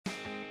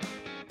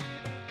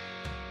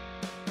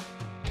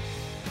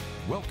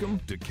Welcome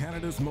to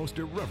Canada's most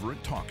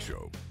irreverent talk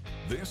show.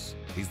 This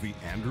is The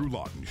Andrew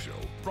Lawton Show,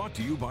 brought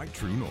to you by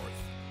True North.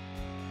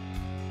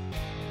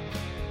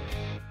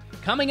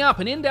 Coming up,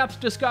 an in-depth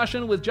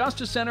discussion with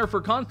Justice Center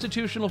for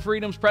Constitutional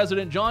Freedoms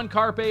President John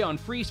Carpay on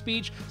free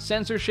speech,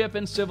 censorship,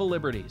 and civil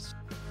liberties.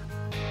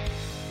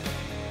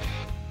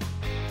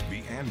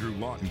 The Andrew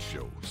Lawton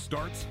Show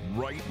starts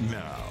right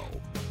now.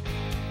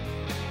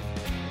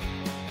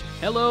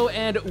 Hello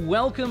and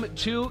welcome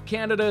to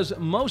Canada's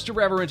most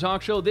irreverent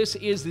talk show. This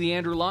is the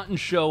Andrew Lawton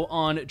Show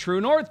on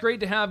True North. Great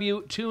to have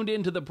you tuned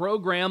into the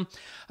program.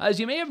 As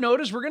you may have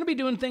noticed, we're going to be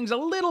doing things a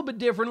little bit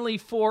differently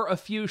for a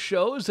few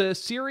shows, a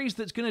series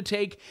that's going to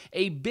take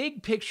a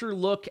big picture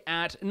look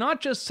at not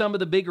just some of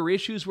the bigger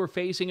issues we're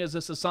facing as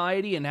a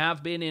society and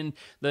have been in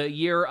the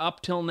year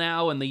up till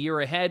now and the year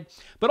ahead,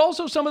 but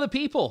also some of the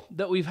people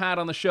that we've had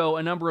on the show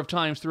a number of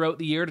times throughout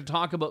the year to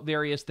talk about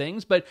various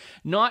things, but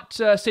not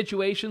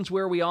situations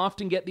where we often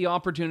get the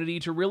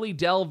opportunity to really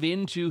delve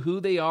into who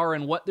they are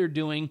and what they're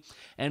doing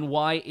and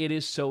why it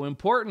is so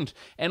important.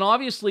 And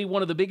obviously,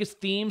 one of the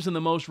biggest themes and the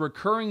most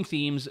recurring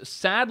themes,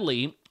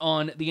 sadly,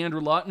 on the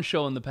Andrew Lawton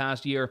Show in the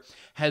past year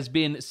has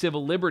been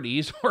civil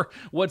liberties, or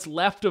what's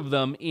left of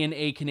them in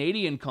a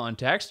Canadian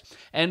context.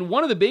 And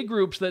one of the big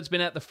groups that's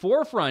been at the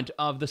forefront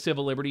of the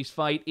civil liberties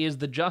fight is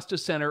the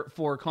Justice Center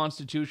for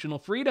Constitutional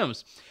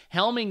Freedoms.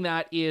 Helming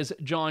that is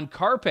John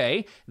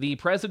Carpay, the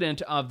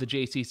president of the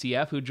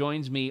JCCF, who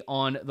joins me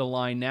on the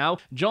line now.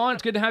 John,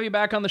 it's good to have you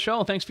back on the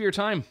show. Thanks for your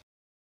time.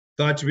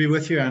 Glad to be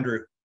with you,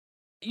 Andrew.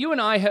 You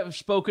and I have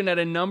spoken at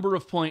a number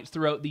of points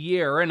throughout the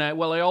year, and I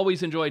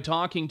always enjoy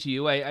talking to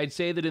you. I'd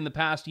say that in the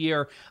past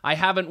year, I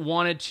haven't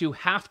wanted to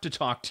have to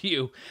talk to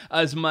you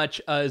as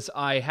much as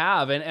I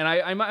have. And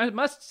I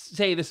must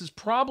say, this is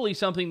probably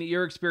something that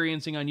you're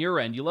experiencing on your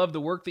end. You love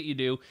the work that you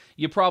do.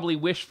 You probably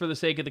wish for the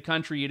sake of the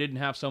country you didn't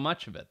have so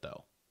much of it,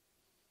 though.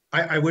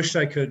 I wish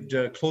I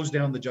could close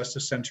down the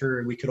Justice Center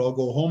and we could all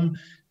go home,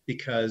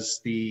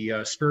 because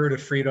the spirit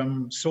of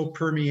freedom so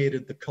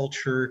permeated the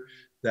culture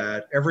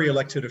that every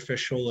elected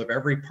official of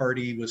every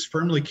party was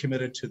firmly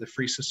committed to the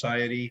free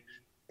society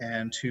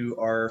and to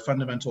our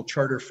fundamental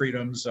charter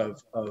freedoms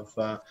of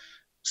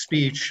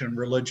speech and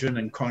religion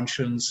and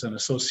conscience and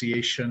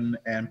association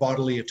and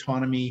bodily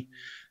autonomy.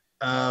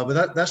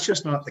 But that's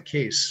just not the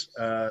case.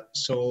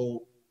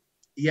 So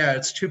yeah,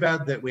 it's too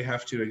bad that we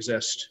have to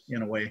exist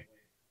in a way.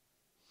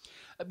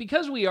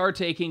 Because we are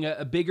taking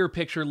a bigger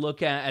picture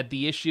look at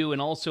the issue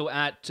and also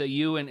at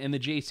you and the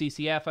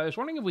JCCF, I was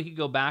wondering if we could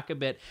go back a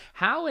bit.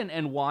 How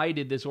and why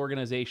did this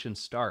organization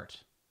start?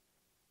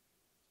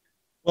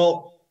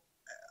 Well,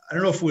 I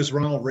don't know if it was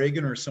Ronald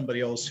Reagan or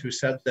somebody else who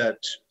said that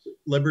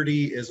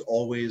liberty is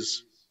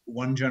always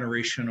one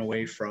generation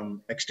away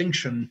from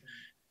extinction.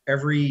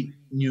 Every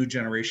new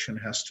generation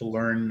has to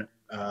learn,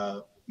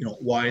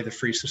 why the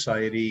free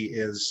society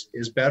is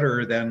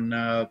better than,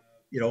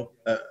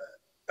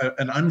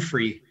 an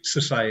unfree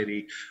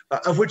society,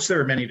 of which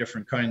there are many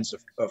different kinds,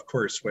 of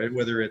course,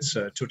 whether it's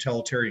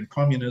totalitarian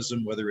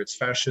communism, whether it's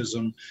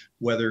fascism,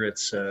 whether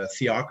it's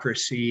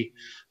theocracy.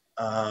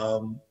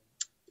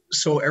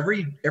 So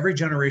every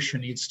generation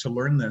needs to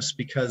learn this,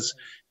 because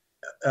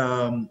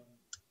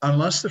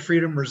unless the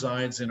freedom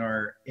resides in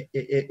our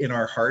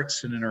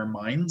hearts and in our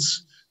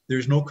minds,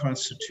 there's no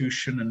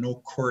constitution and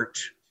no court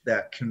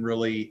that can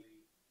really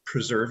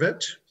preserve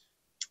it.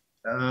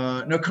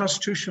 No,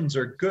 constitutions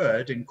are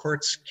good and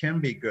courts can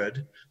be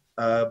good,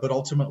 but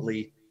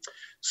ultimately,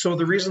 so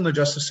the reason the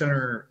Justice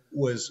Center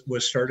was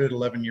started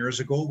 11 years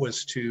ago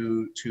was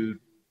to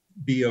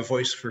be a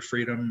voice for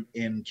freedom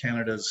in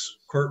Canada's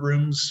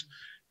courtrooms,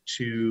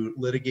 to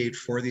litigate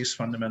for these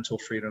fundamental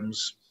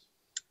freedoms.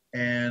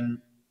 And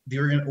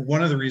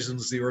one of the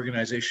reasons the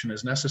organization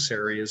is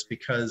necessary is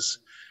because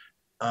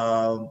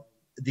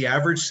the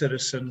average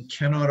citizen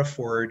cannot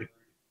afford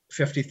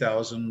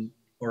 $50,000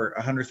 or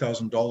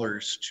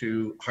 $100,000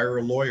 to hire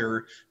a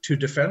lawyer to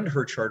defend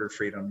her charter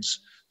freedoms.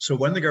 So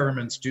when the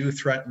governments do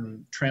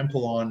threaten,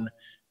 trample on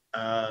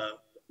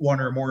one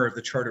or more of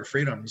the charter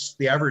freedoms,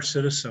 the average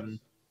citizen,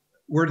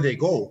 where do they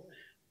go?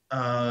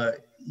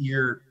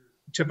 Your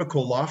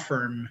typical law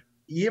firm,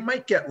 you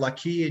might get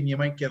lucky and you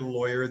might get a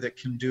lawyer that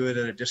can do it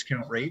at a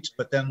discount rate,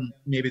 but then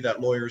maybe that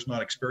lawyer is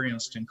not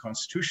experienced in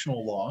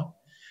constitutional law.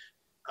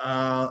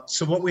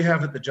 So what we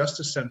have at the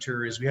Justice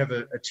Center is we have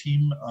a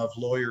team of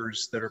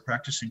lawyers that are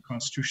practicing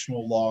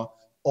constitutional law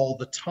all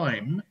the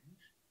time.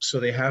 So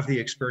they have the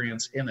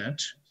experience in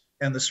it,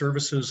 and the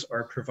services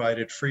are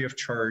provided free of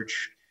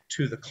charge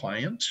to the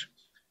client.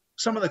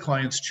 Some of the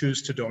clients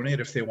choose to donate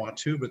if they want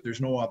to, but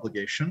there's no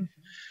obligation.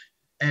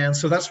 And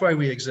so that's why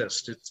we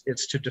exist.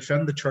 It's to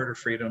defend the charter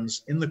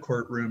freedoms in the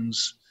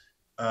courtrooms,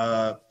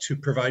 to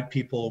provide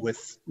people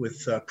with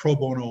pro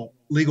bono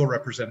legal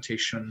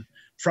representation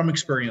from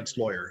experienced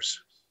lawyers.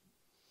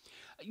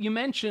 You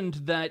mentioned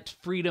that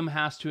freedom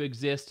has to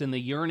exist and the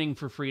yearning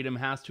for freedom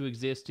has to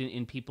exist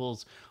in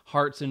people's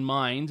hearts and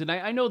minds. And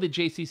I know that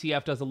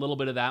JCCF does a little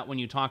bit of that when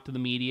you talk to the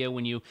media,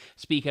 when you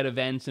speak at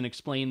events and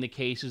explain the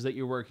cases that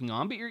you're working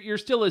on. But you're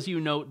still, as you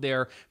note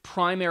there,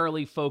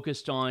 primarily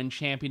focused on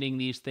championing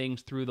these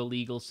things through the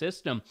legal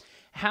system.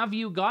 Have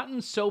you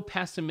gotten so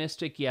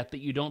pessimistic yet that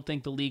you don't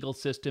think the legal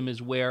system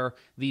is where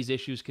these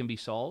issues can be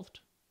solved?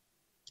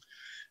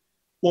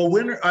 Well,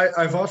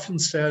 I've often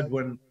said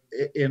when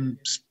in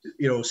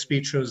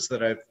speeches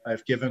that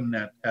I've given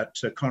at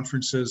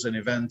conferences and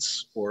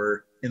events,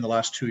 or in the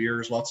last 2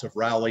 years, lots of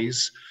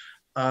rallies,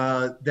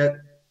 that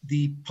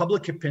the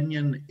public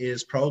opinion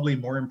is probably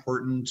more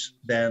important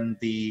than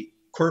the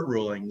court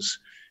rulings,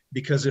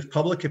 because if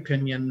public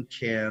opinion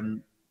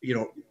can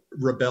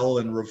rebel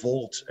and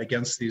revolt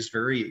against these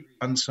very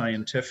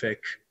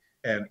unscientific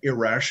and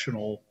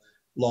irrational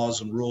laws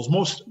and rules,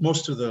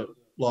 most of the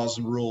laws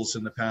and rules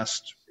in the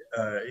past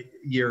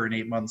year and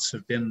 8 months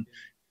have been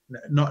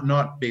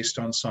not based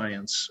on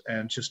science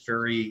and just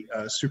very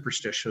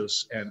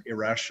superstitious and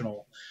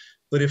irrational.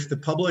 But if the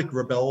public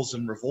rebels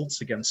and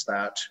revolts against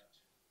that,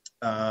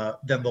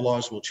 then the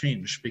laws will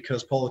change,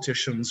 because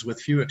politicians, with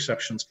few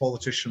exceptions,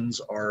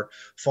 politicians are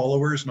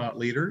followers, not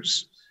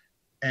leaders.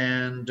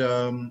 And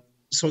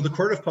so the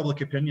court of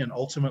public opinion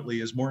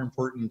ultimately is more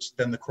important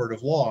than the court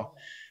of law.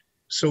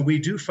 So we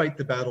do fight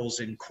the battles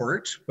in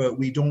court, but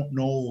we don't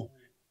know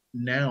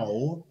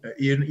now.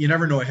 You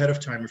never know ahead of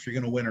time if you're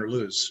going to win or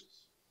lose.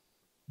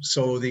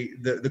 So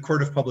the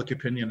court of public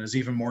opinion is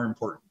even more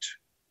important.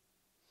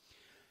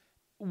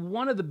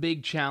 One of the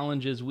big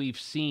challenges we've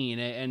seen,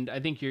 and I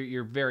think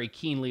you're very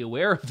keenly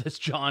aware of this,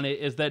 John,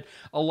 is that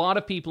a lot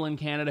of people in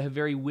Canada have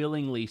very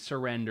willingly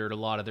surrendered a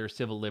lot of their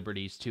civil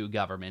liberties to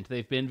government.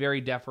 They've been very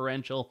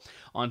deferential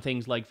on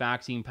things like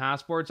vaccine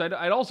passports. I'd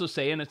also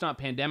say, and it's not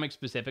pandemic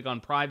specific, on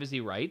privacy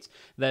rights,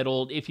 that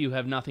old "if you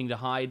have nothing to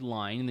hide"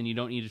 line, then you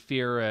don't need to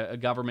fear a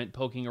government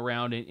poking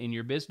around in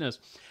your business.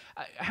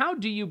 How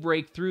do you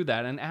break through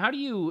that? And how do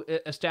you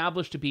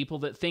establish to people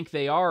that think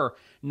they are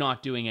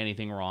not doing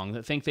anything wrong,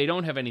 that think they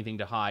don't have anything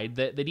to hide,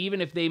 that even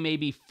if they may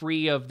be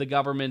free of the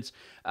government's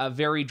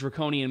very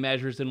draconian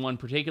measures in one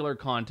particular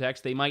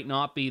context, they might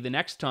not be the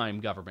next time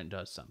government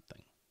does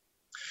something?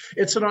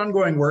 It's an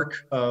ongoing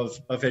work of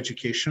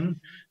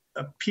education.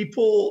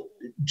 People,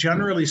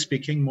 generally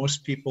speaking,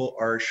 most people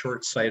are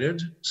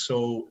short-sighted,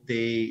 so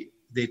they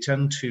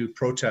tend to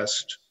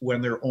protest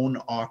when their own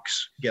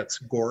ox gets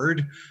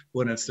gored,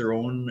 when it's their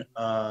own,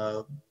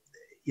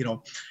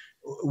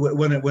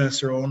 when it's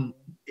their own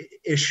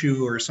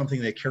issue or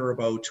something they care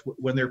about,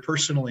 when they're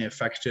personally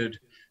affected.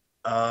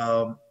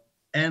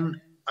 And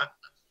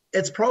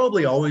it's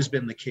probably always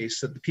been the case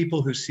that the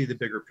people who see the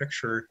bigger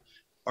picture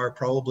are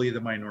probably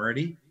the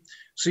minority.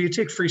 So you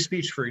take free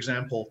speech, for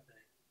example,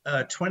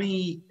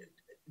 20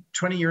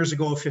 years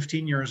ago,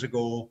 15 years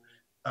ago,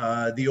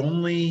 the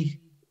only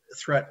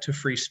threat to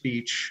free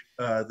speech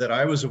that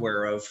I was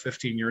aware of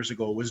 15 years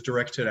ago was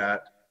directed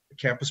at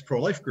campus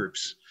pro-life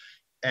groups.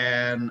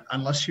 And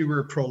unless you were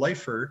a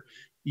pro-lifer,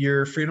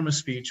 your freedom of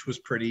speech was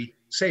pretty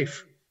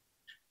safe.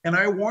 And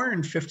I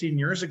warned 15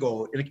 years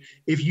ago,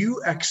 if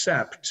you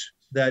accept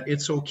that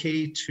it's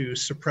okay to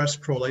suppress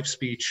pro-life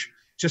speech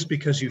just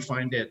because you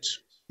find it,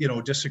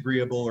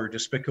 disagreeable or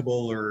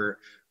despicable or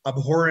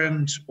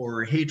abhorrent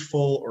or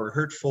hateful or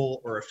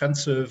hurtful or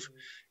offensive,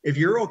 if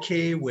you're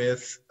okay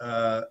with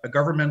a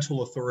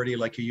governmental authority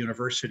like a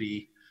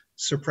university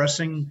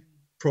suppressing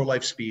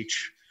pro-life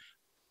speech,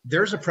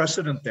 there's a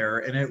precedent there,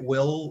 and it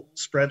will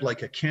spread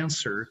like a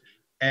cancer.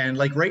 And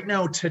like right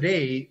now,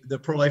 today, the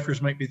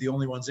pro-lifers might be the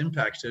only ones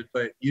impacted,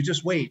 but you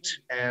just wait.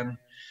 And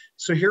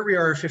so here we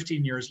are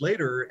 15 years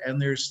later,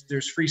 and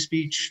there's free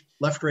speech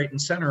left, right,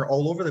 and center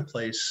all over the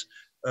place.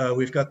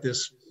 We've got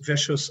this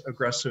vicious,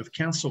 aggressive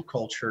cancel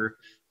culture,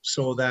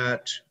 so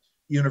that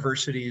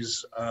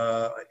universities,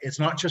 it's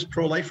not just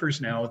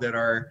pro-lifers now that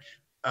are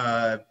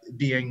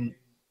being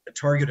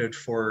targeted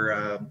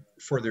for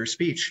their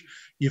speech.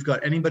 You've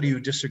got anybody who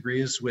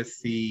disagrees with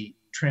the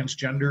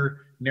transgender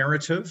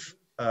narrative,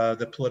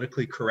 the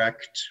politically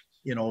correct,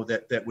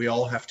 that we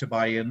all have to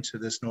buy into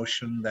this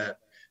notion that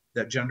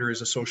gender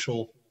is a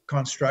social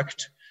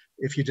construct.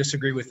 If you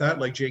disagree with that,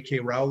 like J.K.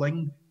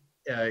 Rowling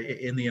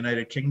in the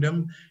United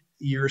Kingdom,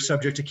 you're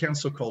subject to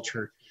cancel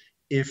culture.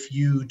 If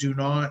you do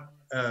not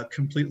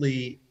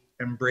completely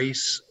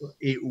embrace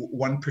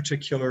one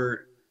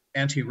particular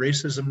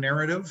anti-racism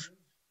narrative,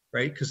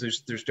 right? Because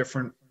there's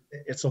different,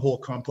 it's a whole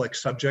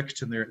complex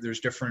subject, and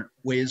there's different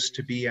ways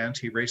to be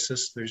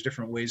anti-racist. There's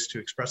different ways to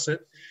express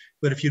it.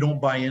 But if you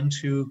don't buy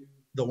into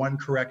the one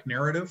correct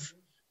narrative,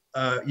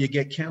 you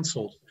get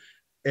canceled.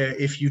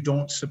 If you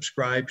don't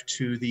subscribe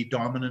to the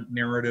dominant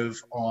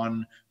narrative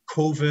on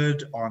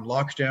COVID, on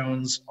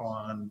lockdowns,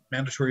 on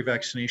mandatory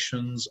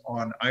vaccinations,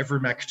 on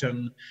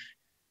ivermectin,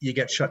 you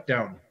get shut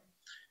down.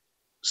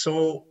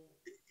 So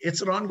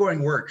it's an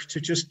ongoing work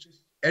to just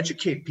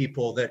educate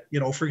people that,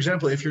 for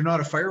example, if you're not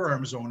a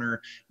firearms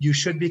owner, you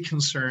should be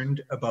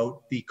concerned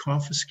about the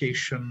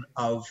confiscation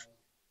of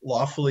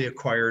lawfully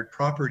acquired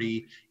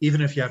property,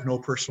 even if you have no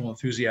personal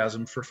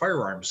enthusiasm for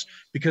firearms,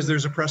 because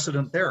there's a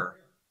precedent there.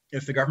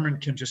 If the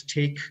government can just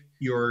take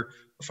your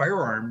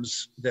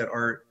firearms that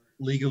are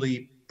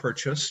legally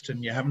purchased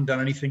and you haven't done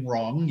anything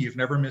wrong, you've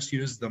never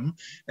misused them,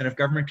 and if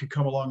government could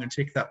come along and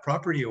take that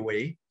property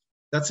away,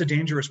 that's a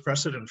dangerous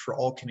precedent for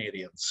all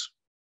Canadians.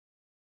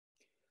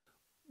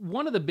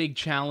 One of the big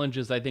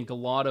challenges I think a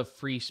lot of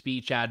free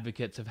speech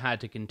advocates have had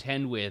to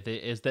contend with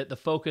is that the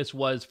focus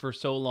was for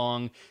so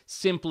long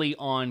simply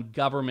on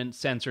government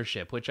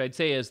censorship, which I'd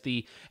say is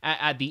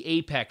at the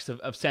apex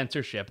of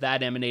censorship,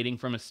 that emanating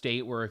from a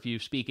state where if you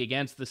speak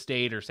against the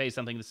state or say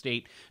something the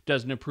state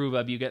doesn't approve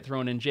of, you get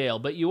thrown in jail.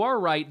 But you are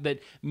right that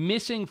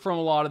missing from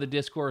a lot of the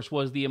discourse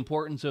was the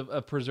importance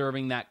of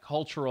preserving that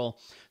cultural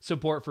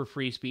support for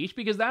free speech,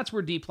 because that's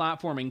where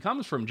deplatforming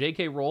comes from.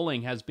 J.K.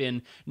 Rowling has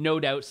been no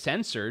doubt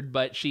censored,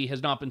 but she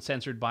has not been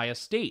censored by a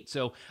state.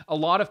 So a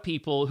lot of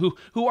people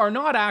who are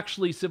not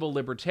actually civil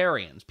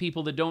libertarians,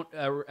 people that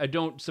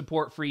don't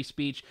support free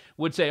speech,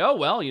 would say, oh,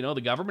 well, you know, the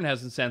government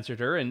hasn't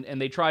censored her.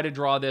 And they try to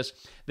draw this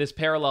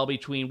parallel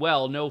between,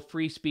 well, no,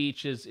 free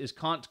speech is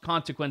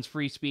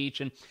consequence-free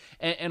speech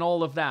and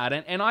all of that.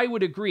 And I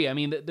would agree. I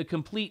mean, the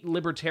complete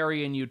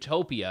libertarian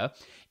utopia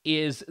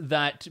is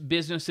that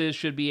businesses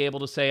should be able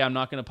to say, I'm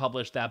not going to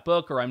publish that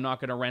book, or I'm not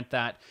going to rent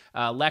that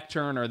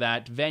lectern or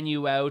that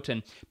venue out,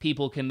 and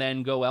people can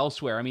then go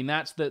elsewhere. I mean,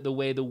 that's the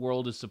way the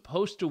world is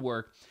supposed to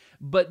work.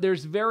 But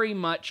there's very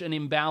much an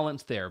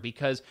imbalance there,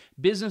 because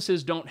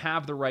businesses don't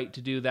have the right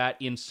to do that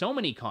in so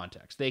many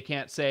contexts. They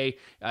can't say,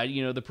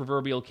 the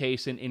proverbial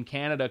case in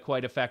Canada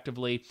quite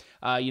effectively,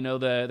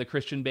 the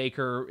Christian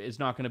baker is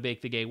not going to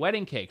bake the gay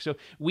wedding cake. So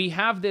we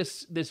have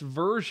this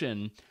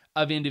version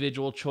of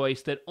individual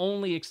choice that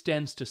only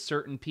extends to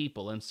certain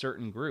people and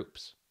certain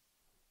groups.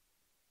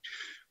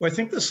 Well, I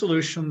think the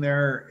solution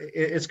there,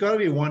 it's got to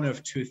be one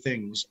of two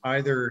things.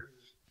 Either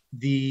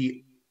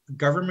the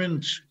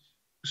government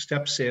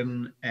steps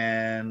in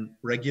and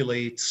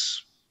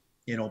regulates,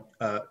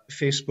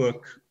 Facebook,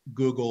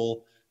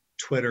 Google,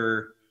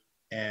 Twitter,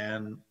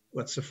 and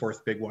what's the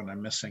fourth big one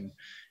I'm missing?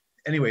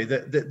 Anyway,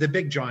 the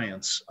big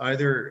giants.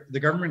 Either the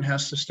government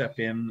has to step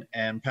in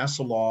and pass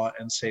a law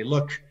and say,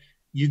 look,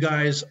 you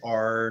guys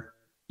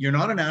you're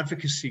not an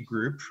advocacy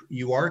group.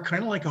 You are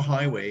kind of like a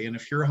highway. And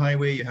if you're a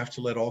highway, you have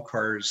to let all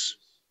cars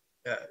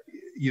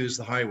use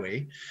the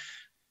highway.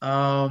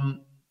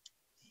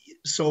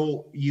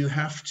 So you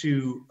have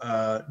to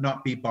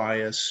not be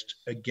biased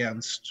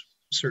against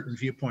certain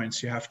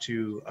viewpoints. You have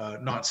to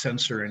not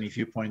censor any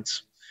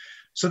viewpoints.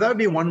 So that would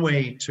be one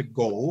way to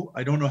go.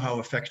 I don't know how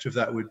effective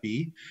that would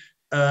be.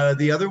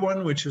 The other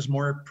one, which is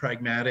more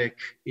pragmatic,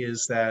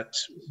 is that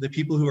the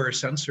people who are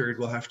censored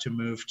will have to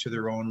move to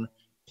their own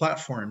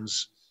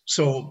platforms.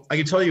 So I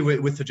can tell you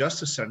with the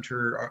Justice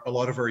Center, a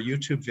lot of our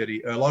YouTube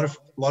video, a lot of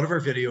our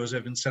videos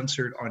have been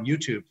censored on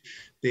YouTube.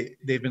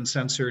 They've been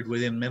censored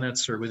within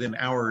minutes or within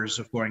hours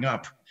of going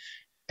up.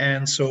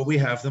 And so we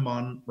have them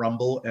on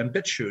Rumble and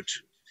BitChute.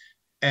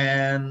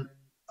 And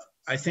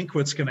I think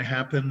what's going to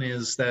happen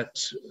is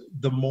that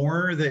the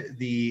more that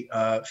the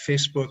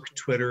Facebook,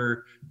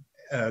 Twitter,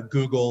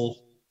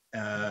 Google,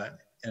 and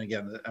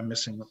again, I'm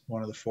missing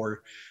one of the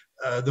four,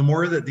 the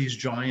more that these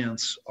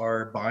giants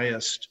are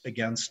biased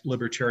against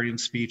libertarian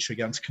speech,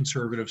 against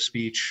conservative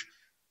speech,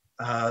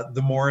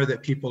 the more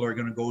that people are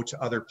going to go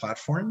to other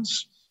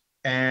platforms.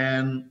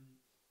 And,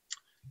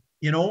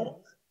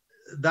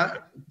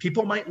 that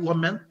people might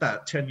lament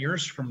that 10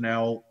 years from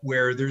now,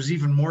 where there's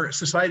even more,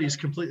 society is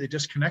completely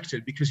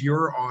disconnected because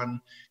you're on,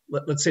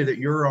 let's say that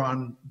you're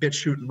on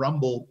BitChute and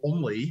Rumble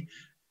only,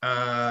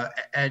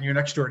 and your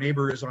next door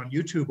neighbor is on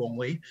YouTube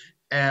only,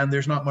 and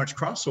there's not much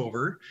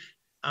crossover.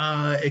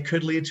 It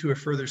could lead to a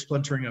further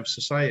splintering of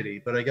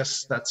society. But I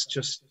guess that's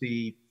just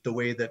the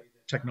way that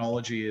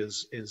technology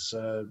is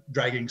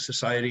dragging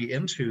society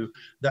into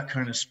that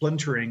kind of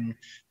splintering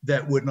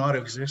that would not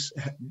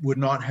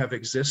have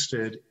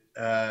existed,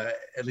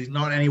 at least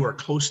not anywhere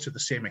close to the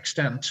same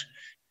extent,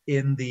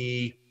 in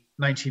the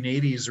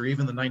 1980s or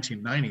even the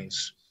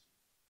 1990s.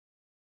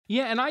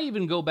 Yeah, and I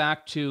even go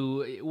back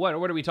to, what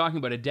are we talking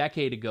about, a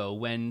decade ago,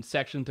 when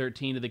Section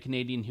 13 of the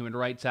Canadian Human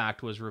Rights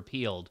Act was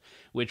repealed,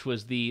 which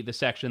was the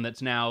section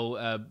that's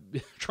now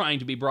trying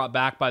to be brought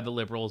back by the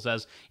Liberals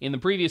as in the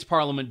previous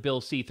Parliament,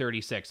 Bill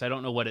C-36. I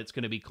don't know what it's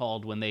going to be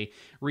called when they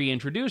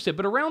reintroduce it,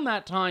 but around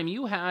that time,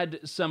 you had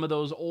some of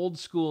those old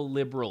school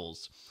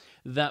Liberals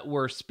that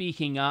were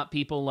speaking up,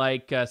 people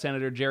like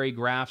Senator Jerry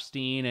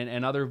Grafstein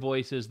and other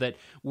voices that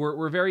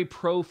were very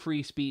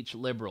pro-free speech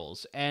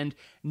Liberals. And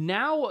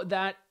now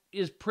that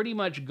is pretty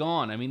much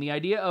gone. I mean, the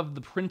idea of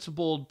the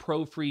principled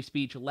pro-free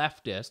speech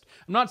leftist,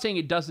 I'm not saying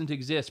it doesn't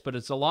exist, but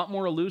it's a lot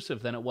more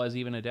elusive than it was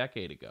even a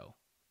decade ago.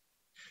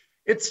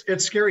 It's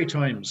scary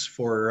times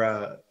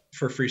for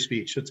free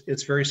speech.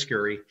 It's very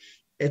scary.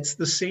 It's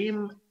the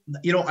same,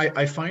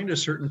 I find a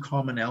certain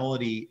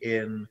commonality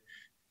in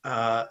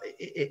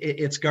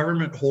it's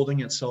government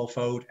holding itself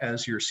out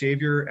as your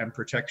savior and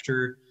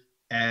protector,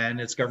 and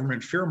it's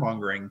government fear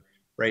mongering,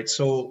 right?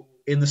 So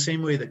in the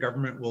same way that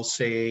government will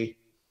say,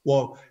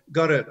 Well,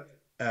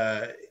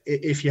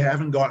 if you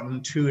haven't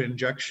gotten 2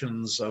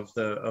 injections of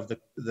the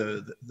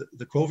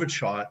COVID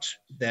shot,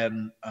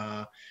 then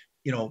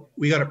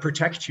we got to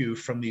protect you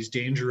from these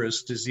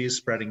dangerous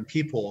disease-spreading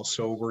people.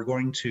 So we're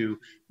going to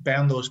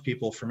ban those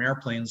people from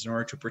airplanes in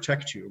order to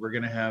protect you. We're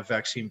going to have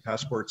vaccine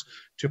passports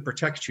to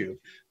protect you.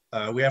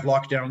 We have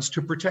lockdowns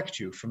to protect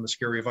you from the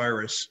scary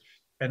virus.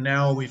 And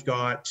now we've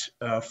got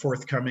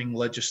forthcoming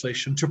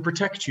legislation to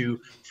protect you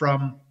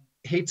from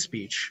hate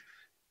speech.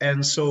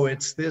 And so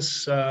it's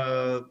this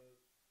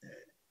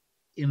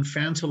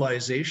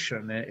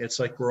infantilization. It's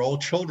like we're all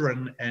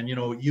children, and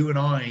you and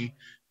I,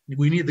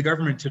 we need the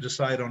government to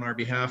decide on our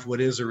behalf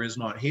what is or is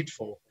not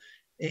hateful.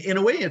 In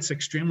a way, it's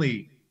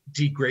extremely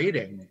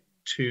degrading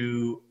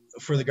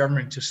for the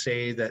government to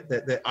say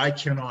that I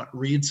cannot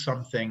read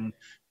something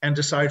and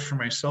decide for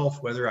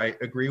myself whether I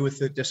agree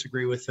with it,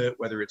 disagree with it,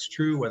 whether it's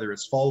true, whether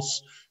it's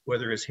false,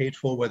 whether it's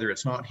hateful, whether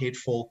it's not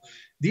hateful.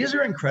 These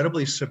are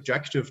incredibly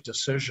subjective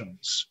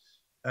decisions.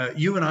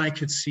 You and I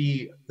could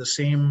see the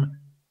same.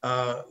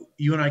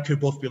 You and I could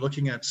both be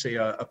looking at, say,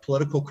 a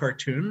political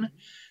cartoon,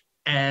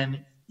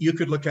 and you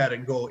could look at it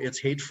and go, it's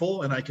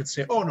hateful. And I could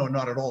say, oh, no,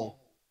 not at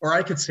all. Or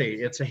I could say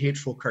it's a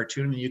hateful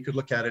cartoon, and you could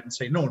look at it and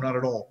say, no, not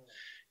at all.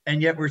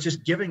 And yet we're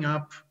just giving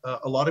up.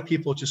 A lot of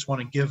people just want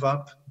to give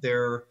up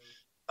their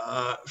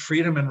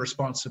freedom and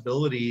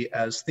responsibility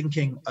as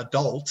thinking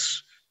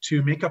adults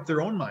to make up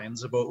their own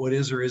minds about what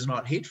is or is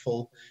not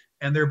hateful.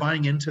 And they're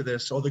buying into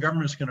this, oh, the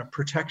government's going to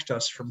protect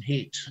us from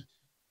hate.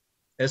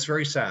 It's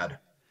very sad.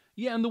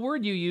 Yeah, and the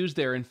word you use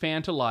there,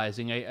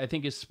 infantilizing, I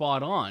think is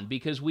spot on,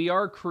 because we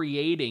are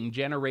creating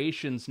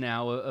generations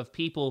now of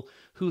people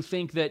who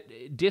think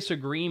that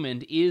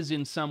disagreement is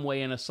in some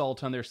way an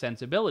assault on their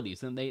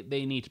sensibilities, and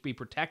they need to be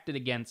protected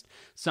against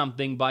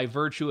something by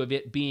virtue of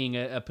it being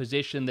a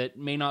position that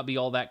may not be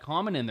all that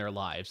common in their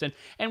lives.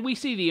 And we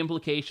see the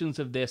implications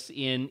of this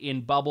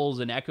in bubbles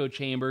and echo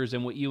chambers,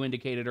 and what you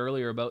indicated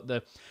earlier about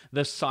the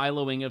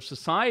siloing of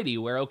society,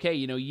 where, okay,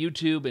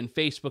 YouTube and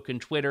Facebook and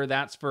Twitter,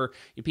 that's for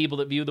people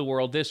that view the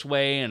world this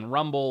way, and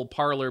Rumble,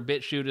 Parler,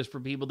 BitChute is for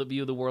people that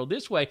view the world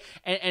this way,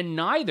 and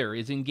neither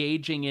is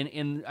engaging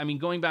in I mean,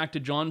 going back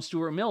to John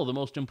Stuart Mill, the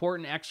most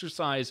important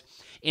exercise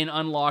in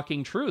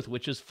unlocking truth,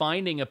 which is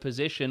finding a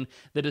position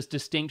that is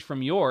distinct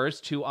from yours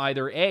to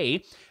either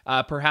A,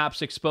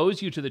 perhaps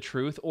expose you to the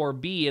truth, or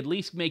B, at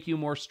least make you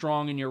more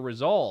strong in your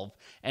resolve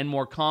and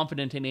more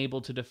confident and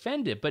able to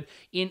defend it. But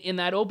in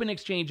that open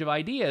exchange of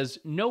ideas,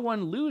 no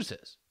one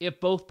loses if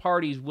both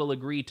parties will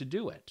agree to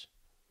do it.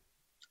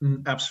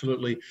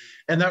 Absolutely.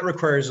 And that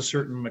requires a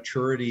certain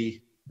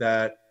maturity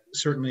that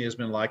certainly has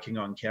been lacking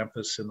on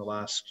campus in the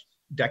last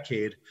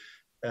decade.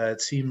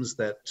 It seems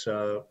that,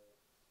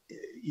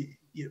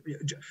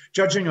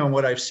 judging on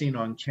what I've seen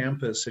on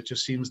campus, it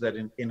just seems that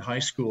in high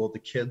school, the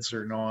kids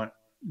are not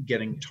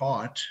getting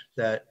taught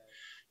that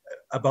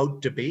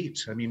about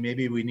debate. I mean,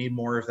 maybe we need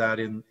more of that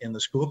in the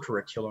school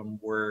curriculum,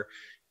 where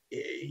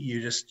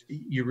you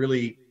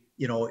really,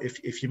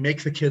 if you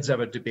make the kids have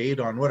a debate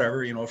on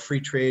whatever,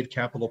 free trade,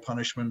 capital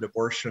punishment,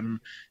 abortion,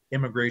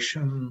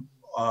 immigration,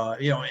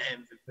 and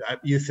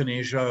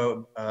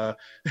euthanasia,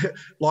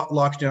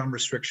 lockdown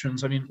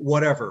restrictions, I mean,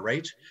 whatever,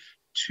 right?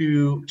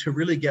 To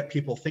really get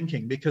people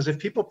thinking, because if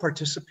people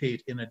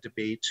participate in a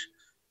debate,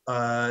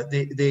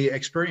 they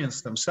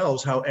experience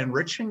themselves how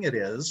enriching it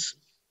is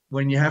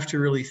when you have to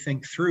really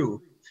think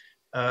through,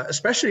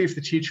 especially if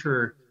the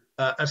teacher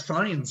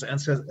assigns and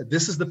says,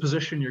 this is the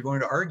position you're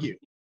going to argue,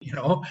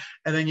 and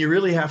then you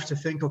really have to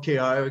think, okay,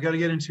 I got to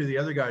get into the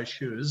other guy's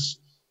shoes.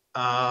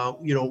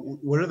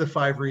 What are the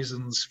 5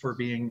 reasons for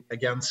being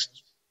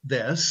against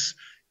this,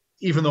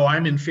 even though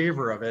I'm in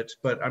favor of it,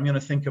 but I'm going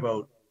to think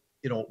about,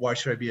 why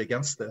should I be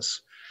against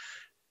this?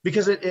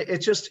 Because it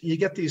just, you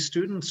get these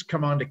students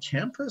come onto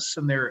campus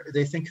and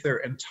they think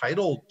they're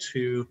entitled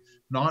to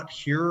not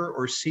hear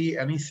or see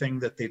anything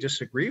that they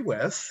disagree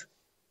with.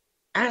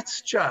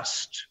 That's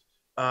just,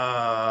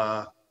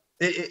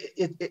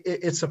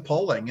 it's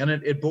appalling, and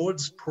it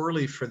bodes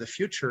poorly for the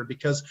future,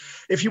 because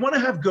if you want to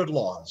have good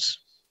laws,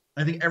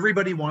 I think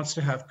everybody wants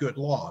to have good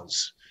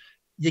laws.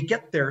 You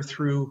get there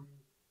through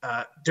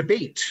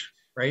debate,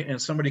 right?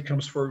 And somebody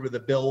comes forward with a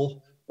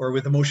bill or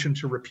with a motion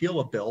to repeal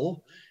a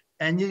bill,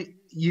 and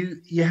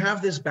you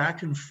have this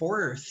back and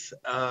forth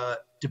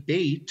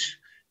debate,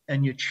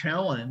 and you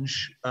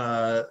challenge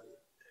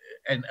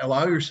and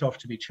allow yourself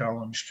to be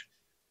challenged.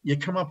 You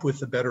come up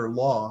with a better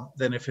law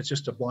than if it's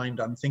just a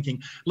blind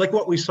unthinking. Like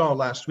what we saw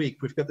last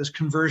week, we've got this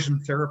conversion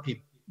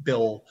therapy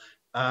bill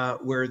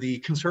where the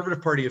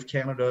Conservative Party of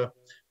Canada,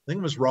 I think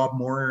it was Rob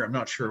Moore, I'm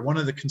not sure, one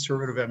of the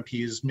Conservative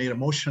MPs made a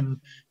motion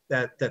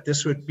that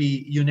this would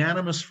be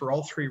unanimous for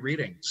all 3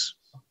 readings.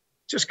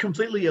 Just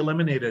completely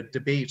eliminated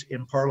debate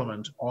in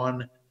Parliament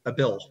on a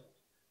bill.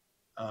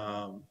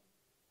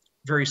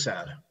 Very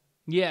sad.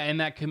 Yeah, and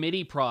that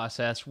committee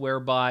process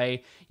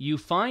whereby you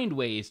find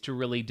ways to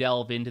really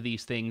delve into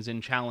these things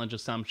and challenge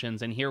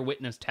assumptions and hear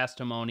witness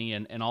testimony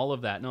and all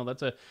of that. No,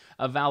 that's a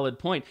valid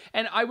point.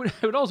 And I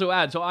would also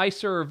add, so I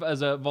serve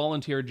as a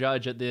volunteer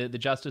judge at the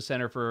Justice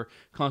Center for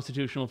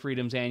Constitutional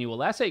Freedom's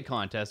annual essay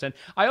contest. And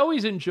I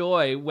always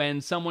enjoy when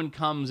someone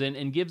comes in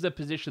and gives a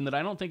position that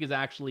I don't think is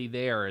actually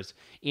theirs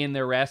in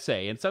their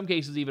essay. In some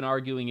cases, even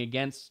arguing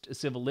against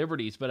civil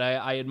liberties. But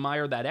I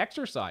admire that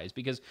exercise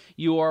because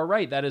you are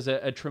right. That is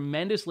a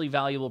tremendously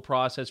valuable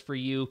process for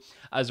you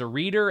as a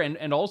reader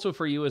and also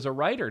for you as a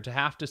writer to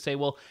have to say,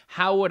 well,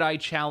 how would I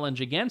challenge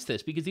against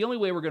this? Because the only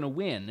way we're going to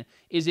win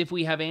is if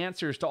we have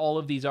answers to all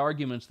of these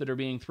arguments that are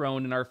being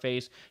thrown in our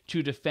face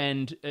to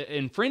defend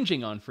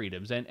infringing on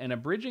freedoms and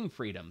abridging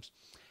freedoms.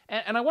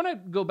 And I want to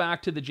go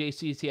back to the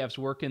JCCF's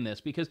work in this,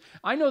 because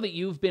I know that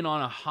you've been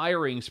on a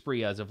hiring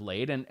spree as of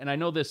late, and I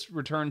know this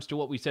returns to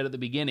what we said at the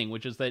beginning,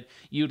 which is that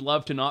you'd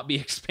love to not be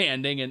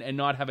expanding and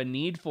not have a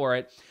need for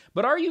it.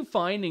 But are you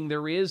finding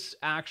there is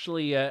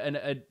actually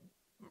a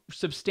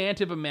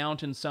substantive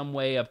amount in some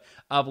way of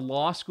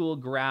law school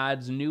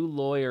grads, new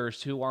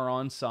lawyers who are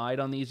on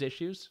side on these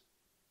issues?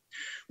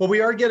 Well,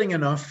 we are getting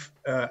enough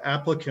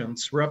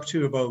applicants. We're up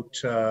to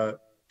about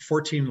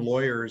 14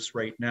 lawyers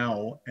right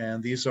now,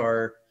 and these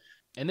are...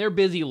 And they're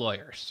busy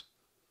lawyers.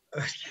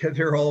 Yeah,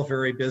 they're all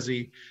very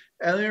busy.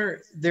 And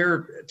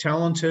they're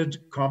talented,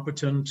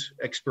 competent,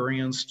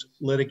 experienced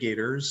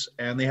litigators,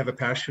 and they have a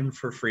passion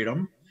for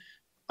freedom.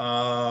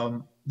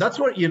 That's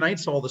what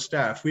unites all the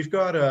staff. We've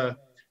got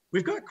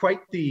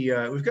quite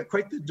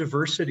the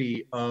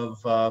diversity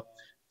of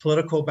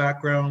political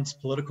backgrounds,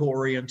 political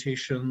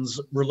orientations,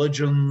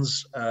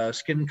 religions,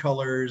 skin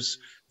colors,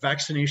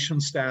 vaccination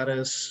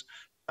status.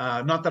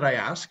 Not that I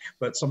ask,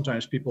 but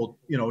sometimes people,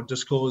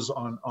 disclose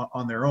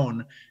on their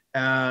own.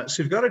 So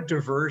you've got a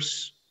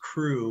diverse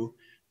crew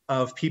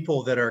of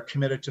people that are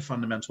committed to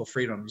fundamental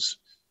freedoms.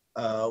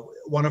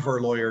 One of our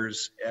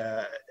lawyers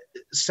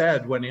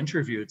said, when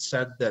interviewed,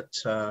 that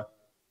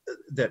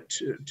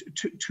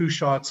two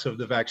shots of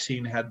the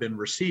vaccine had been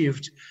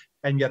received,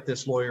 and yet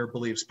this lawyer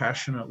believes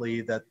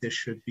passionately that this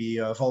should be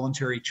a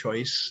voluntary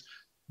choice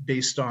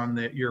based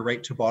on your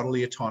right to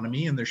bodily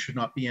autonomy, and there should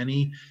not be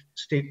any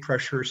state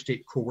pressure,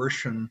 state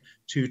coercion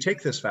to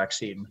take this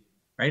vaccine,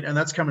 right? And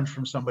that's coming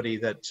from somebody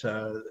that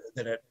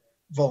had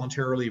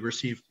voluntarily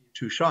received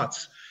 2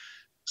 shots.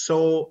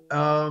 So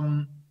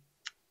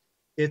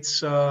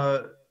it's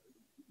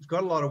we've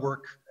got a lot of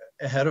work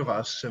ahead of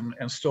us,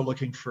 and still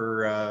looking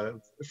for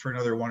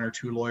another 1 or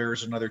 2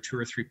 lawyers, another 2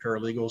 or 3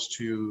 paralegals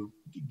to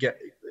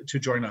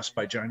join us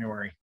by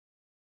January.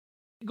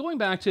 Going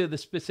back to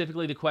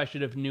specifically the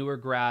question of newer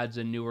grads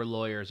and newer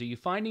lawyers, are you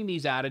finding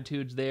these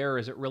attitudes there? Or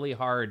is it really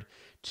hard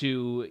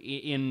to,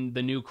 in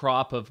the new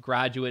crop of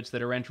graduates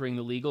that are entering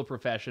the legal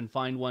profession,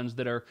 find ones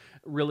that are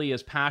really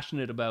as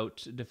passionate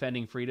about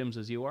defending freedoms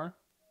as you are?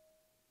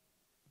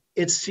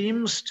 It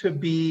seems to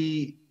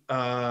be,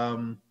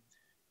 the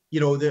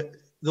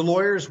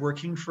lawyers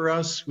working for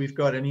us, we've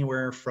got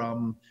anywhere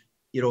from,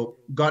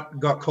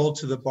 got called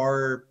to the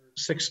bar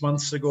 6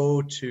 months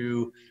ago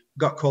to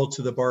got called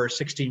to the bar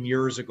 16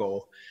 years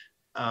ago.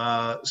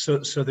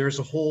 So there's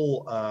a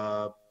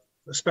whole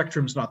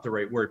spectrum's not the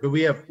right word, but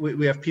we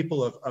have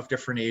people of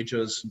different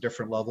ages and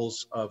different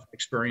levels of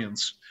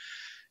experience.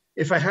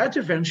 If I had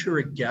to venture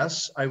a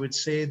guess, I would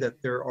say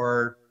that there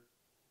are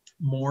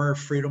more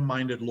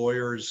freedom-minded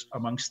lawyers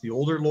amongst the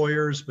older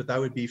lawyers, but that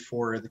would be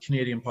for the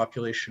Canadian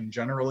population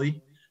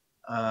generally.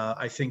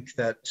 I think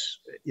that,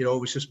 it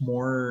was just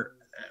more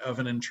of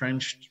an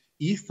entrenched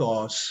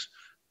ethos.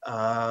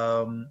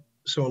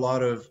 So a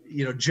lot of,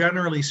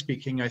 generally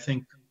speaking, I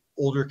think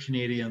older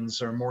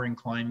Canadians are more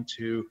inclined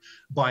to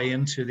buy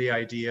into the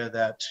idea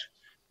that,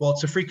 well,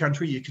 it's a free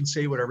country, you can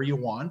say whatever you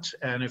want.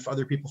 And if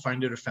other people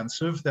find it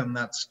offensive, then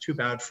that's too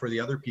bad for the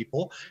other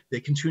people. They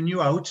can tune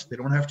you out. They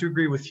don't have to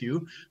agree with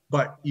you,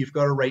 but you've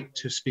got a right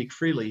to speak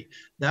freely.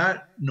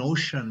 That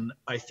notion,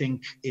 I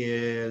think,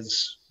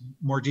 is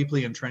more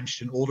deeply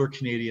entrenched in older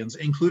Canadians,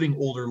 including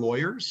older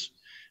lawyers.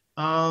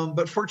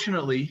 But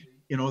fortunately,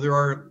 there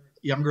are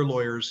younger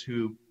lawyers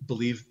who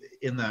believe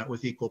in that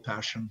with equal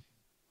passion.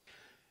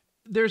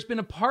 There's been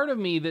a part of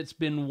me that's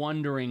been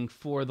wondering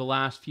for the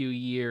last few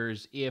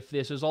years if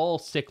this is all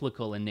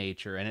cyclical in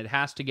nature and it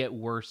has to get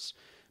worse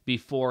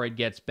before it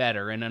gets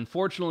better. And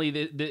unfortunately,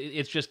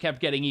 it's just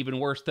kept getting even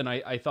worse than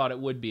I thought it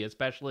would be,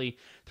 especially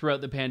throughout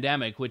the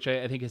pandemic, which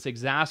I think has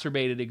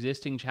exacerbated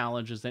existing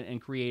challenges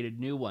and created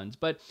new ones.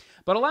 But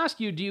I'll ask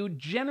you, do you,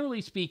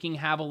 generally speaking,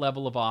 have a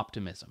level of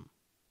optimism?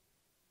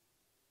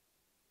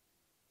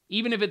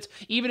 Even if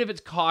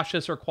it's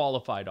cautious or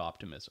qualified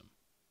optimism.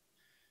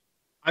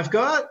 I've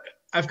got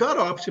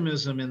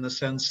optimism in the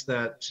sense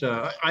that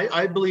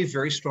I believe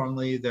very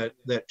strongly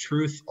that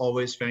truth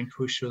always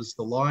vanquishes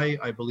the lie.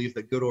 I believe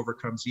that good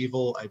overcomes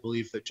evil. I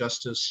believe that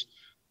justice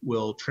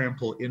will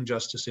trample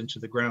injustice into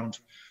the ground.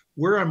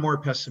 Where I'm more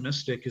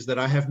pessimistic is that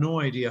I have no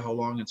idea how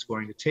long it's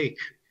going to take.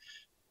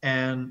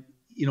 And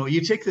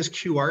you take this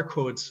QR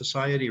code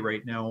society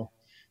right now.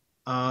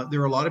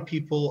 There are a lot of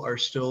people are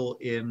still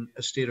in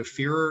a state of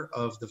fear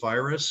of the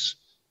virus.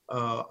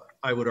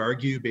 I would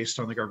argue, based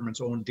on the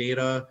government's own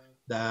data,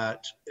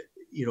 that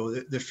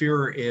the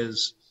fear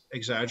is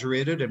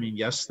exaggerated. I mean,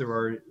 yes, there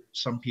are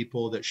some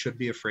people that should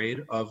be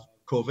afraid of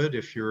COVID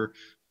if you're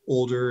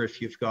older,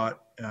 if you've got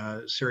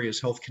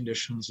serious health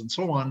conditions and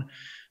so on.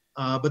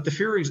 But the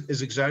fear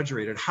is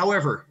exaggerated.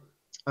 However,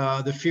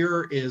 the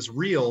fear is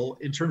real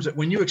in terms of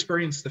when you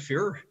experience the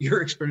fear,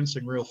 you're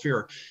experiencing real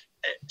fear.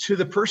 To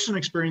the person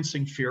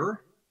experiencing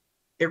fear,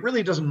 it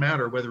really doesn't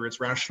matter whether it's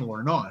rational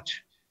or not.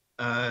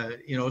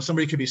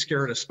 Somebody could be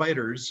scared of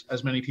spiders,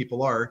 as many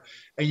people are,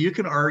 and you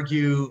can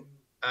argue,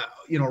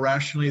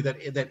 rationally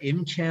that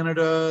in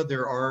Canada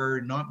there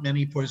are not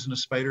many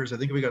poisonous spiders. I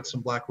think we got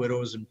some black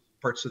widows in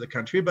parts of the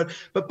country, but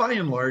by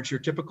and large, your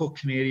typical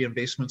Canadian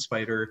basement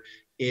spider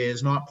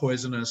is not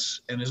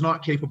poisonous and is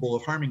not capable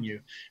of harming you.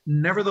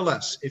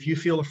 Nevertheless, if you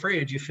feel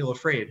afraid, you feel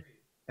afraid.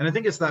 And I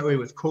think it's that way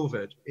with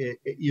COVID.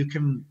 You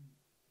can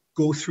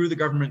go through the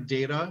government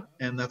data,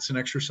 and that's an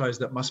exercise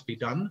that must be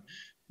done,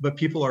 but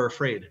people are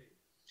afraid.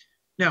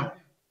 Now,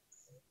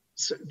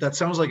 that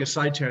sounds like a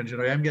side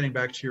tangent. I am getting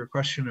back to your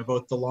question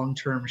about the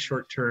long-term,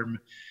 short-term.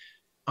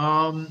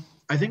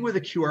 I think with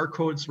the QR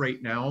codes right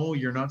now,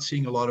 you're not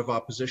seeing a lot of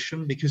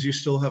opposition because you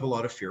still have a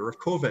lot of fear of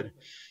COVID.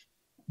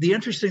 The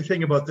interesting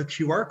thing about the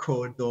QR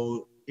code,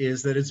 though,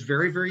 is that it's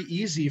very, very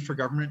easy for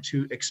government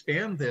to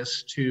expand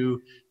this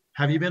to,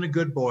 have you been a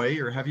good boy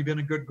or have you been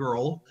a good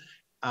girl?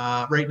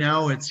 Right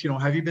now, it's,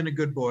 have you been a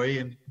good boy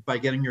and by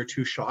getting your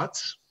 2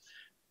 shots?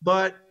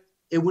 But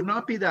it would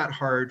not be that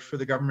hard for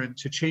the government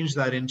to change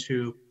that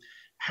into,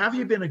 have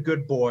you been a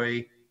good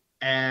boy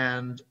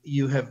and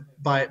you have,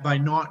 by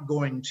not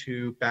going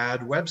to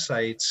bad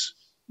websites,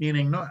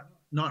 meaning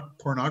not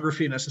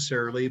pornography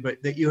necessarily,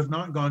 but that you have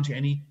not gone to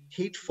any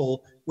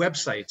hateful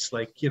websites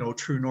like,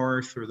 True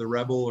North or the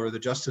Rebel or the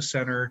Justice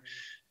Center.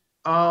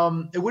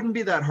 It wouldn't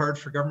be that hard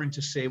for government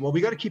to say, well,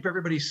 we got to keep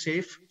everybody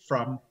safe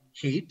from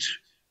hate.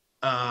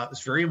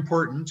 It's very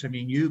important. I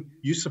mean,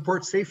 you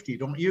support safety,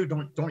 don't you?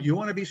 Don't you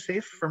want to be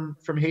safe from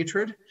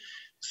hatred?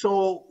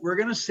 So we're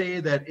going to say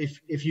that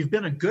if you've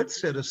been a good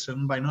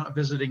citizen by not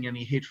visiting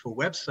any hateful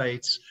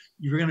websites,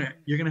 you're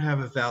going to have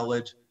a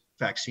valid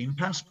vaccine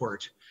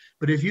passport.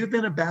 But if you've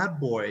been a bad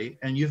boy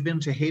and you've been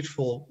to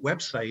hateful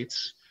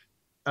websites,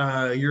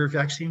 your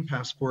vaccine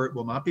passport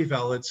will not be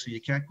valid. So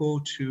you can't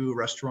go to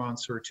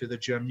restaurants or to the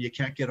gym. You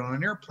can't get on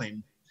an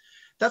airplane.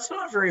 That's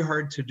not very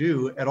hard to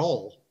do at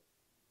all.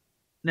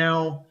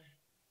 Now,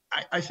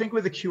 I think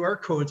with the QR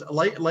codes,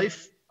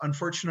 life,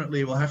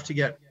 unfortunately, will have to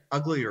get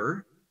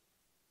uglier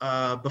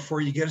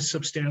before you get a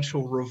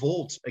substantial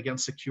revolt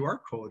against the QR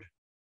code.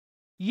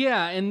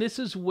 Yeah, and this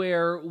is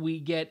where we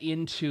get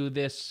into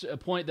this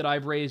point that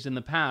I've raised in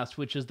the past,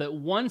 which is that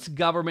once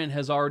government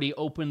has already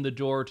opened the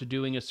door to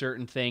doing a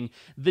certain thing,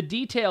 the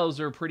details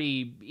are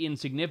pretty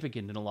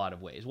insignificant in a lot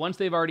of ways. Once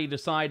they've already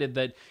decided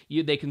that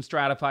they can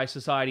stratify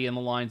society in the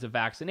lines of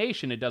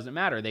vaccination, it doesn't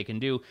matter. They can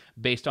do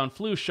based on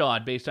flu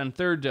shot, based on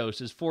 3rd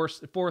doses,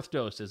 fourth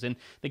doses. In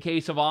the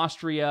case of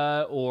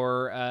Austria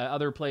or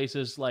other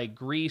places like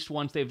Greece,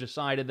 once they've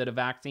decided that a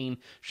vaccine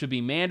should be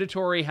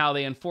mandatory, how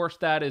they enforce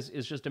that is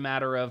just a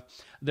matter of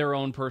their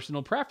own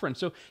personal preference.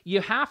 So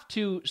you have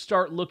to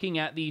start looking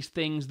at these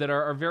things that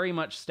are very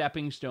much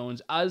stepping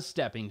stones as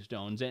stepping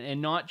stones,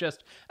 and not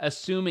just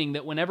assuming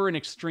that whenever an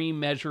extreme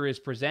measure is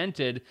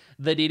presented,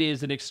 that it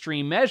is an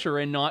extreme measure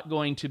and not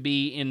going to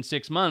be in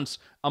 6 months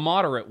a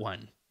moderate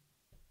one.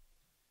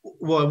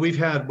 Well, we've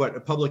had a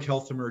public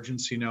health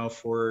emergency now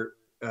for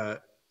a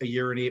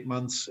year and 8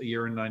 months, a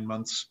year and 9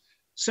 months,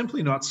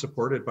 simply not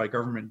supported by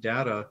government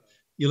data.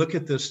 You look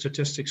at the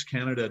Statistics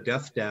Canada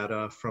death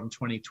data from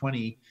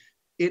 2020,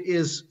 it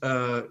is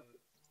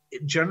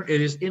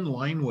in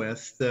line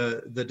with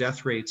the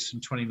death rates in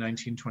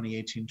 2019,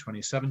 2018,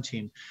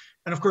 2017.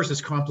 And of course,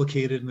 it's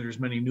complicated and there's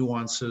many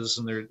nuances,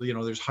 and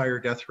there's higher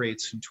death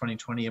rates in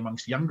 2020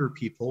 amongst younger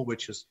people,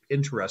 which is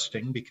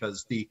interesting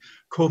because the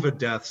COVID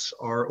deaths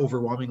are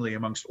overwhelmingly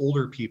amongst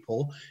older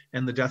people,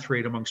 and the death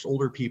rate amongst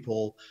older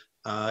people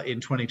in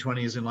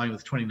 2020 is in line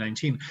with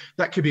 2019.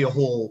 That could be a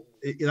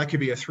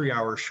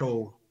 3-hour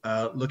show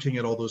looking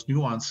at all those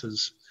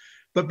nuances.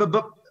 But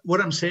what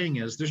I'm saying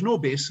is there's no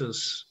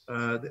basis,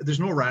 there's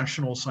no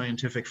rational,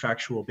 scientific,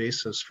 factual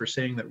basis for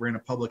saying that we're in a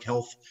public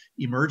health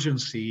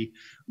emergency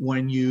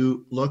when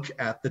you look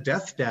at the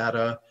death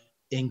data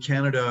in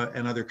Canada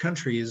and other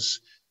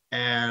countries,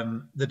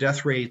 and the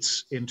death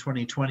rates in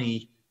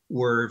 2020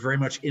 were very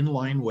much in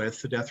line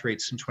with the death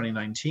rates in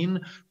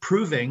 2019,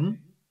 proving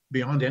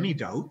beyond any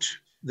doubt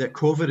that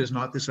COVID is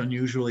not this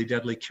unusually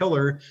deadly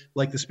killer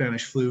like the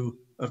Spanish flu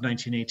of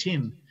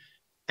 1918.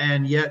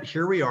 And yet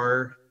here we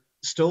are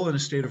still in a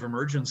state of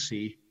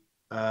emergency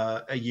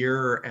a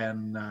year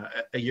and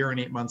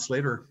 8 months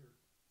later.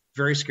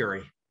 Very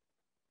scary.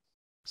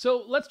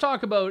 So let's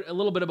talk about a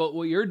little bit about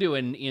what you're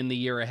doing in the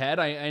year ahead.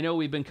 I know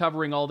we've been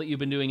covering all that you've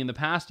been doing in the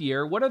past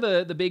year. What are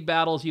the big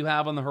battles you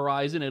have on the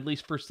horizon, at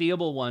least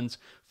foreseeable ones,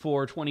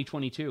 for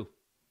 2022?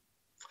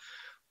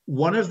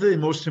 One of the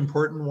most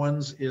important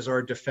ones is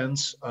our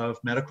defense of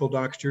medical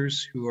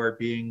doctors who are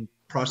being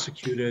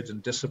prosecuted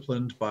and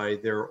disciplined by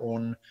their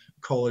own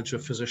College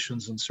of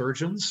Physicians and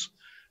Surgeons.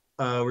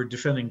 We're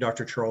defending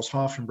Dr. Charles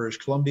Hoff in British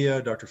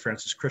Columbia, Dr.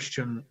 Francis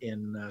Christian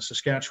in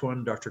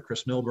Saskatchewan, Dr.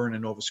 Chris Milburn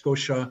in Nova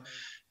Scotia,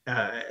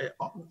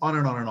 on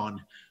and on and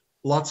on.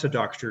 Lots of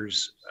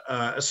doctors.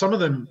 Some of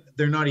them,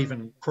 they're not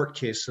even court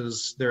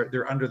cases.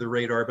 They're under the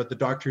radar, but the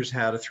doctors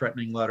had a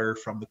threatening letter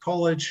from the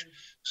college.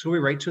 So we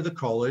write to the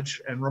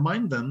college and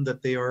remind them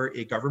that they are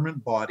a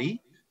government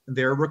body.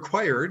 They're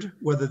required,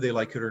 whether they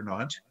like it or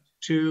not,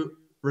 to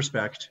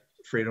respect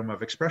freedom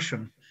of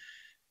expression.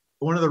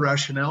 One of the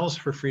rationales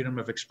for freedom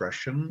of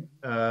expression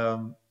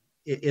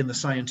in the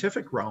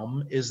scientific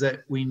realm is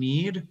that we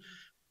need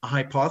a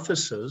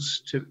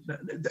hypothesis to,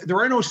 there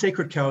are no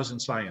sacred cows in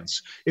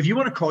science. If you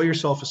want to call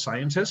yourself a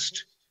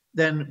scientist,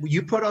 then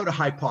you put out a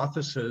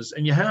hypothesis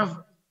and you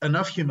have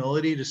enough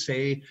humility to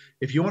say,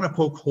 if you want to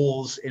poke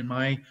holes in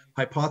my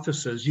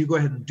hypothesis, you go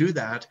ahead and do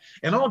that.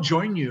 And I'll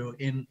join you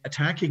in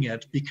attacking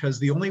it, because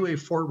the only way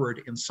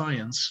forward in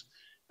science,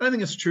 and I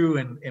think it's true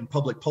in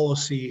public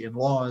policy, in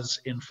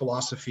laws, in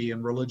philosophy,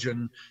 in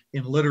religion,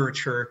 in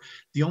literature,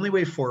 the only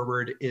way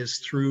forward is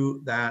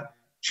through that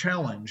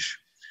challenge.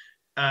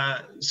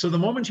 So the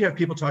moment you have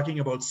people talking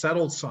about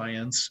settled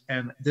science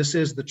and this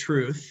is the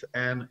truth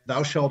and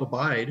thou shalt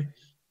abide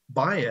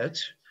by it,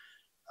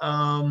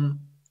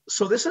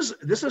 so this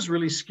is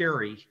really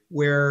scary,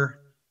 where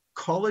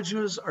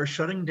colleges are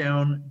shutting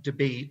down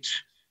debate.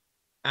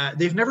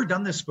 They've never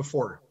done this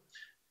before.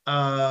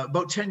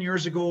 About 10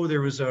 years ago, there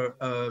was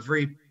a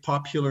very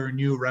popular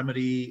new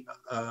remedy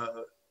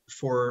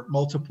for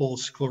multiple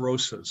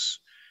sclerosis.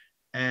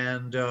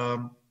 And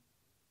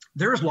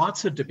there was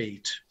lots of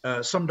debate.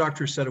 Some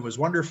doctors said it was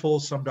wonderful.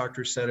 Some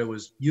doctors said it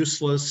was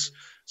useless.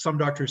 Some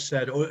doctors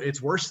said, oh,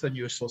 it's worse than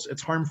useless.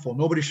 It's harmful.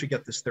 Nobody should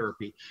get this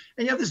therapy.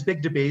 And you have this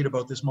big debate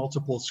about this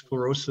multiple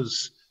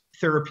sclerosis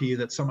therapy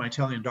that some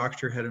Italian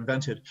doctor had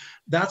invented.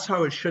 That's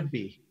how it should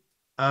be.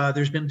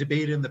 There's been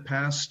debate in the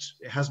past.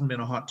 It hasn't been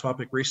a hot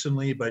topic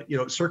recently, but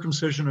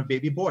circumcision of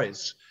baby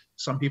boys.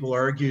 Some people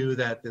argue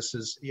that this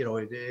is,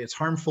 it's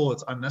harmful,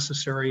 it's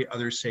unnecessary.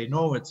 Others say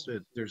no,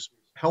 there's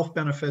health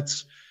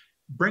benefits.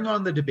 Bring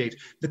on the debate.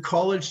 The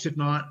college did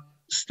not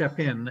step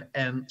in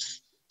and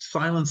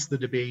silence the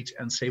debate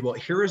and say, well,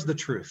 here is the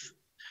truth.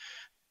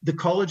 The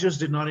colleges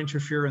did not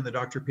interfere in the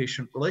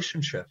doctor-patient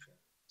relationship.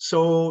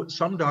 So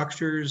some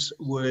doctors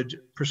would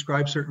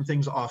prescribe certain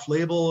things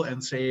off-label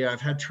and say,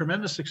 I've had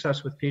tremendous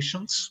success with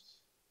patients.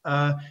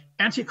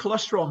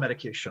 Anti-cholesterol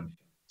medication.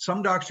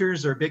 Some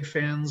doctors are big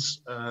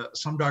fans.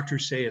 Some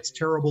doctors say it's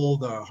terrible.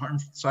 The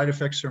side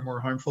effects are more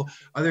harmful.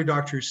 Other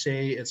doctors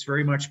say it's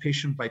very much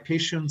patient by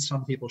patient.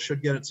 Some people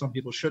should get it, some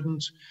people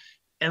shouldn't.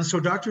 And so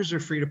doctors are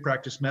free to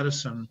practice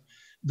medicine.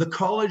 The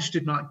college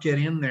did not get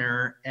in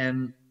there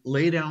and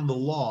lay down the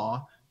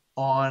law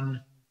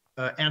on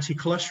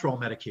anti-cholesterol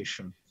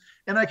medication.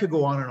 And I could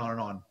go on and on and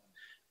on.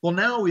 Well,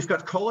 now we've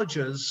got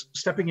colleges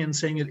stepping in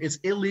saying it's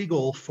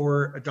illegal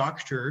for a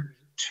doctor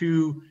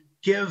to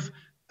give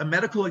a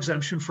medical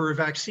exemption for a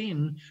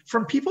vaccine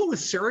from people with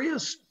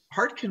serious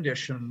heart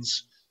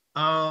conditions.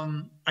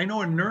 I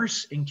know a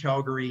nurse in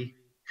Calgary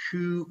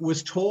who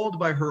was told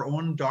by her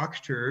own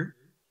doctor,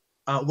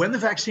 when the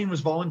vaccine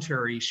was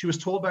voluntary, she was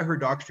told by her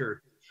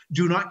doctor,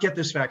 do not get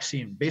this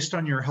vaccine based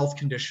on your health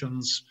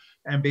conditions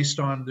and based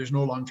on there's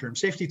no long-term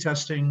safety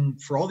testing.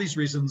 For all these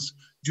reasons,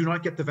 do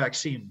not get the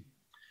vaccine.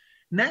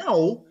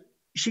 Now,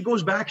 she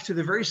goes back to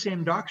the very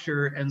same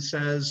doctor and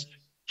says,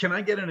 can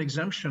I get an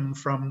exemption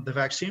from the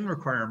vaccine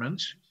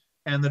requirement?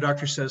 And the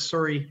doctor says,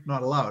 sorry,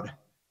 not allowed.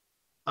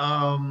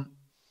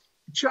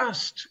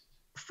 Just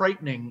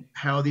frightening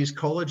how these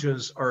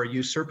colleges are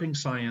usurping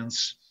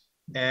science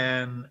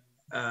and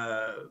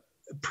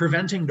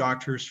preventing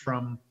doctors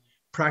from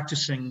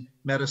practicing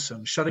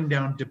medicine, shutting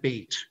down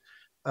debate.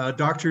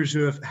 Doctors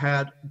who have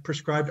had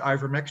prescribed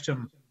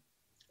ivermectin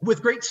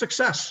with great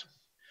success.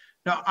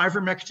 Now,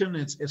 ivermectin,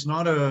 it's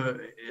not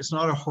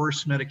a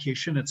horse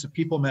medication. It's a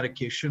people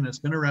medication. It's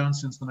been around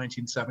since the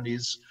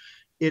 1970s.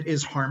 It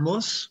is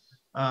harmless,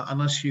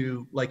 unless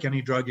you, like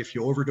any drug, if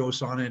you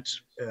overdose on it,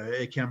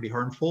 it can be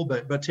harmful.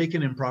 But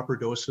taken in proper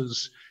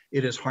doses,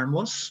 it is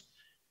harmless.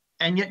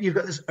 And yet you've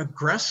got this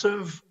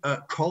aggressive,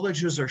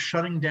 colleges are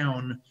shutting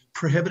down,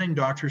 prohibiting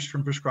doctors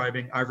from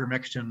prescribing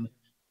ivermectin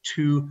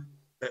to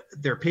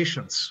their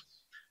patients.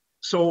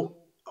 So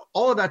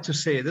all of that to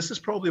say, this is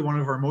probably one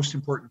of our most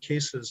important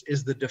cases,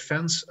 is the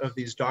defense of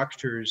these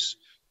doctors,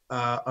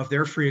 of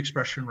their free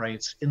expression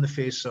rights in the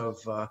face of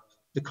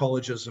the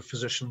colleges of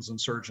physicians and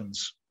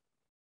surgeons.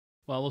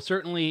 Well, we'll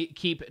certainly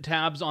keep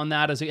tabs on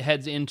that as it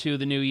heads into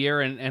the new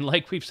year. And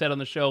like we've said on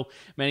the show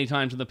many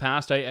times in the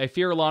past, I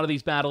fear a lot of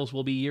these battles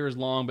will be years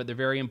long, but they're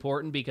very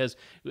important because,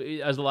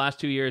 as the last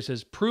 2 years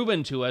has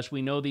proven to us,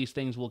 we know these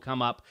things will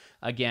come up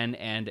again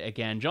and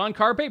again. John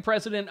Carpay,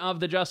 president of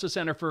the Justice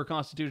Center for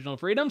Constitutional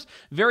Freedoms,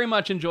 very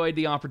much enjoyed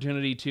the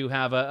opportunity to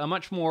have a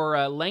much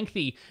more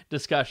lengthy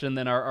discussion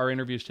than our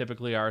interviews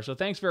typically are. So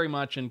thanks very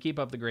much and keep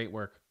up the great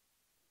work.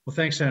 Well,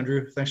 thanks,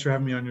 Andrew. Thanks for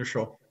having me on your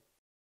show.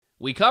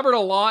 We covered a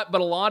lot, but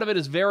a lot of it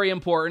is very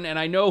important, and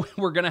I know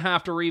we're going to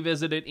have to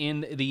revisit it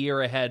in the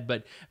year ahead,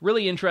 but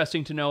really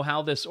interesting to know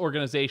how this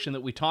organization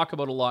that we talk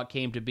about a lot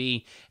came to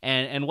be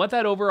and what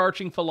that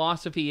overarching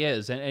philosophy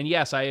is. And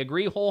yes, I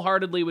agree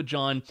wholeheartedly with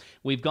John.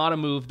 We've got to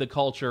move the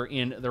culture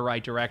in the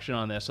right direction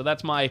on this. So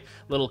that's my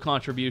little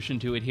contribution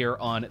to it here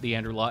on The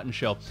Andrew Lawton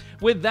Show.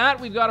 With that,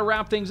 we've got to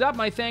wrap things up.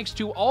 My thanks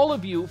to all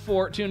of you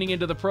for tuning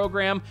into the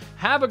program.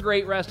 Have a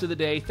great rest of the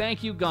day.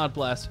 Thank you, God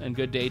bless, and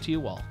good day to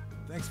you all.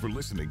 Thanks for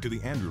listening to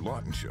The Andrew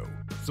Lawton Show.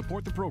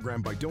 Support the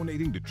program by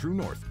donating to True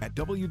North at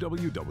www.tnc.news.